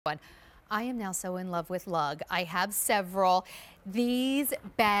One. I am now so in love with lug. I have several. These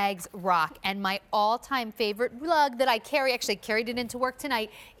bags rock, and my all-time favorite lug that I carry, actually carried it into work tonight,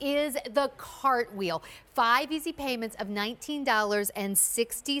 is the Cartwheel. 5 easy payments of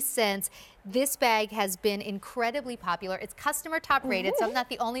 $19.60. This bag has been incredibly popular. It's customer top rated, so I'm not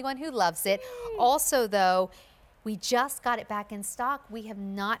the only one who loves it. Also, though, we just got it back in stock. We have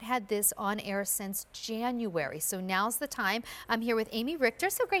not had this on air since January. So now's the time. I'm here with Amy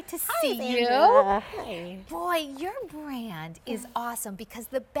Richter. So great to see you. Hi. Boy, your brand is awesome because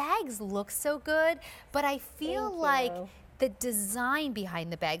the bags look so good, but I feel like the design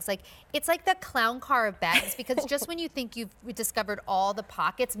behind the bags, it's like the clown car of bags, because just when you think you've discovered all the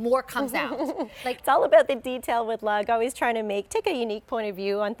pockets, more comes out. It's all about the detail with lug, always trying to take a unique point of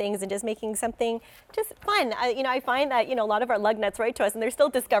view on things and just making something just fun. I find that, a lot of our lug nuts write to us and they're still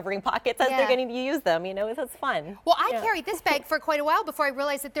discovering pockets as they're getting to use them, so it's fun. Well, I carried this bag for quite a while before I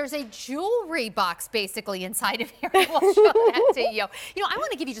realized that there's a jewelry box basically inside of here. We'll show that to you. I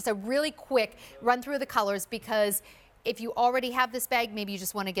want to give you just a really quick run through of the colors, because if you already have this bag, maybe you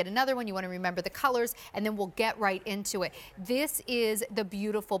just want to get another one, you want to remember the colors, and then we'll get right into it. This is the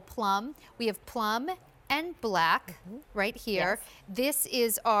beautiful plum. We have plum and black right here. Yes. This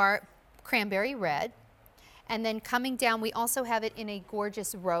is our cranberry red. And then coming down, we also have it in a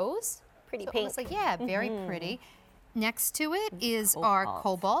gorgeous rose. Pretty pink. Very pretty. Next to it is our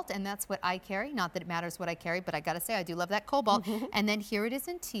cobalt, and that's what I carry. Not that it matters what I carry, but I gotta say I do love that cobalt. And then here it is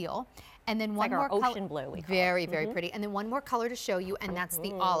in teal. And then one more ocean blue. Very pretty. And then one more color to show you, and that's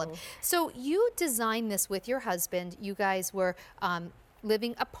the olive. So you designed this with your husband. You guys were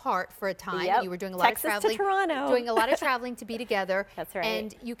living apart for a time. Yep. You were doing a lot of traveling. To Toronto. Doing a lot of traveling to be together. That's right.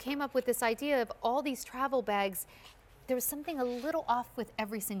 And you came up with this idea of all these travel bags. There was something a little off with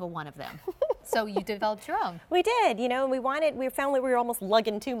every single one of them. So you developed your own. We did, we found that we were almost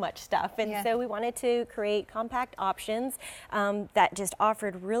lugging too much stuff. And so we wanted to create compact options that just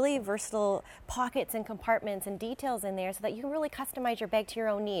offered really versatile pockets and compartments and details in there so that you can really customize your bag to your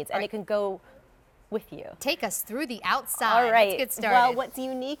own needs. And it can go with you. Take us through the outside. All right. Let's get started. Well, what's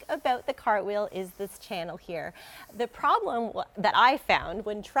unique about the Cartwheel is this channel here. The problem that I found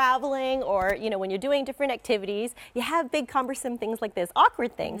when traveling or, when you're doing different activities, you have big cumbersome things like this,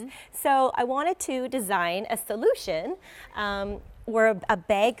 awkward things. So I wanted to design a solution where a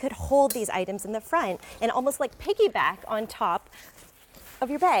bag could hold these items in the front and almost like piggyback on top of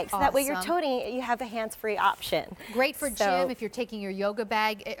your bag. So that way you're toting it, you have a hands-free option. Great for gym if you're taking your yoga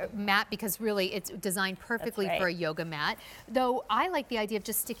mat, because really it's designed perfectly for a yoga mat. Though I like the idea of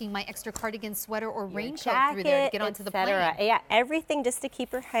just sticking my extra cardigan, sweater, or raincoat through there to get onto the plane. Yeah, everything just to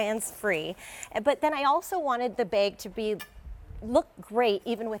keep your hands free. But then I also wanted the bag to look great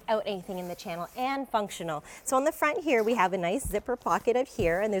even without anything in the channel, and functional. So on the front here we have a nice zipper pocket up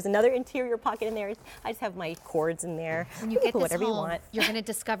here, and there's another interior pocket in there. I just have my cords in there. When you get this home, you're going to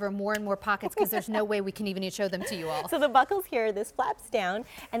discover more and more pockets, because there's no way we can even show them to you all. So the buckles here, this flaps down,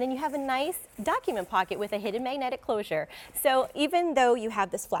 and then you have a nice document pocket with a hidden magnetic closure. So even though you have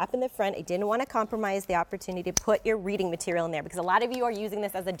this flap in the front, I didn't want to compromise the opportunity to put your reading material in there, because a lot of you are using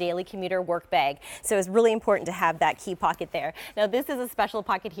this as a daily commuter work bag. So it's really important to have that key pocket there. Now this is a special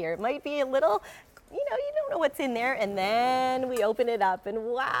pocket here. It might be a little, you don't know what's in there, and then we open it up and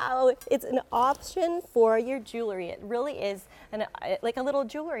wow, it's an option for your jewelry. It really is like a little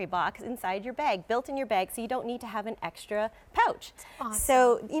jewelry box inside your bag, built in your bag, so you don't need to have an extra pouch. Awesome.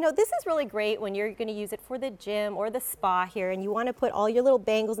 So, this is really great when you're going to use it for the gym or the spa here, and you want to put all your little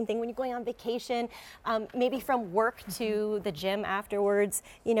bangles and things when you're going on vacation, maybe from work to the gym afterwards.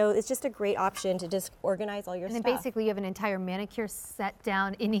 It's just a great option to just organize all your stuff. And then basically you have an entire manicure set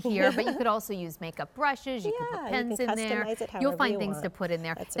down in here, but you could also use makeup brushes, you can put pens in there. You'll find things to put in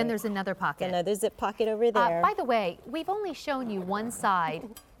there. Then there's another pocket. Another zip pocket over there. By the way, we've only shown you one side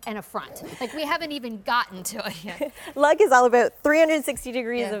and a front. We haven't even gotten to it yet. Lug is all about 360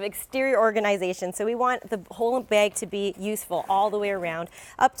 degrees of exterior organization, so we want the whole bag to be useful all the way around.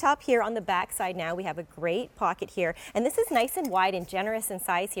 Up top here on the back side now, we have a great pocket here, and this is nice and wide and generous in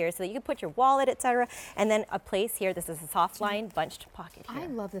size here, so that you can put your wallet, etc. And then a place here, this is a soft line bunched pocket here. I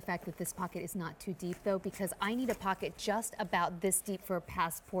love the fact that this pocket is not too deep though, because I need a pocket just about this deep for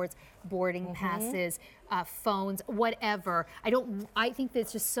passports, boarding passes, phones, whatever. I think that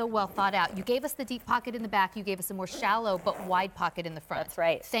it's just so well thought out. You gave us the deep pocket in the back. You gave us a more shallow but wide pocket in the front. That's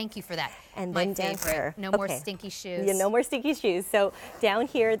right. Thank you for that. And my then down favorite. here. No more stinky shoes. Yeah, no more stinky shoes. So down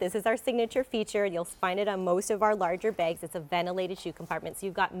here, this is our signature feature. You'll find it on most of our larger bags. It's a ventilated shoe compartment. So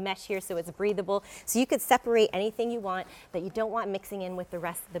you've got mesh here, so it's breathable. So you could separate anything you want that you don't want mixing in with the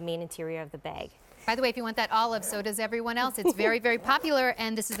rest of the main interior of the bag. By the way, if you want that olive, so does everyone else. It's very, very popular,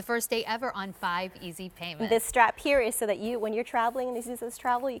 and this is the first day ever on 5 easy payments. This strap here is so that you, when you're traveling and this is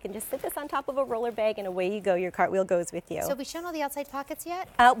travel, you can just sit this on top of a roller bag and away you go. Your Cartwheel goes with you. So have we shown all the outside pockets yet?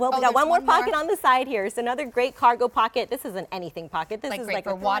 Well, we got one more pocket on the side here. It's another great cargo pocket. This is an anything pocket. This is great like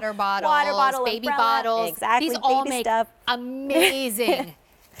for a water bottles, baby bottles. Exactly. These all baby make stuff. amazing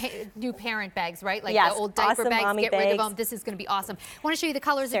new parent bags, right? Like the old diaper bags, mommy get rid of them. This is going to be awesome. I want to show you the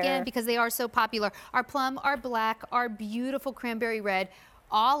colors again because they are so popular. Our plum, our black, our beautiful cranberry red.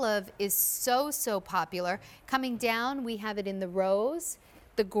 Olive is so, so popular. Coming down, we have it in the rose,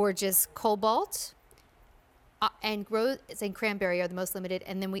 the gorgeous cobalt, and rose and cranberry are the most limited,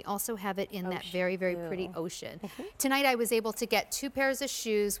 and then we also have it in that very, very pretty ocean. Tonight I was able to get 2 pairs of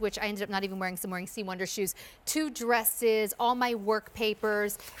shoes, which I ended up not even wearing, so I'm wearing Sea Wonder shoes, 2 dresses, all my work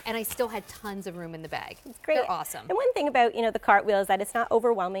papers, and I still had tons of room in the bag. It's great. They're awesome. And one thing about, the Cartwheel is that it's not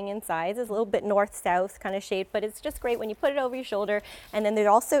overwhelming in size. It's a little bit north-south kind of shape, but it's just great when you put it over your shoulder. And then there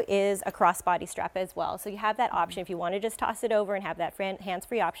also is a crossbody strap as well. So you have that option if you want to just toss it over and have that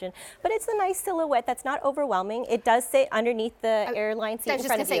hands-free option. But it's a nice silhouette that's not overwhelming. It does sit underneath the airline seat in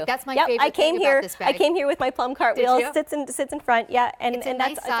front of you. That's my favorite thing about this bag. I came here with my plum Cartwheel. It sits in front, and it's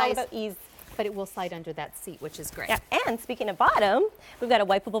that's all about ease. But it will slide under that seat, which is great. Yeah, and speaking of bottom, we've got a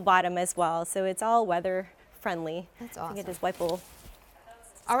wipeable bottom as well, so it's all weather friendly. That's awesome. You can just wipeable.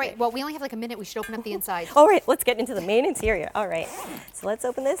 All right, well, we only have like a minute. We should open up the inside. All right, let's get into the main interior. All right, so let's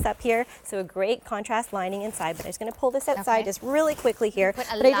open this up here. So a great contrast lining inside, but I'm just going to pull this outside just really quickly here. But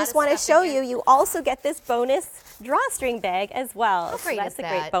I just want to show you, you also get this bonus drawstring bag as well. How great so that's is a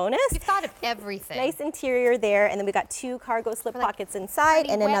that? great bonus. You've thought of everything. Nice interior there, and then we got 2 cargo slip pockets inside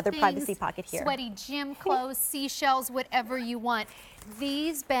and another privacy pocket here. Sweaty gym clothes, seashells, whatever you want.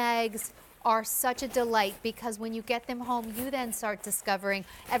 These bags are such a delight because when you get them home, you then start discovering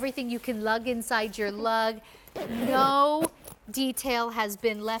everything you can lug inside your lug. No detail has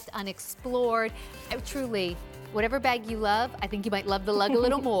been left unexplored. Truly, whatever bag you love, I think you might love the lug a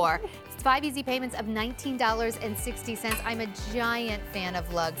little more. It's 5 easy payments of $19.60. I'm a giant fan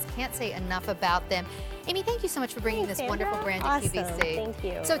of lugs. Can't say enough about them. Amy, thank you so much for bringing this wonderful brand to QVC. Thank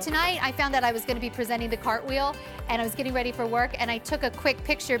you. So tonight I found out I was going to be presenting the Cartwheel and I was getting ready for work and I took a quick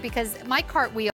picture because my Cartwheel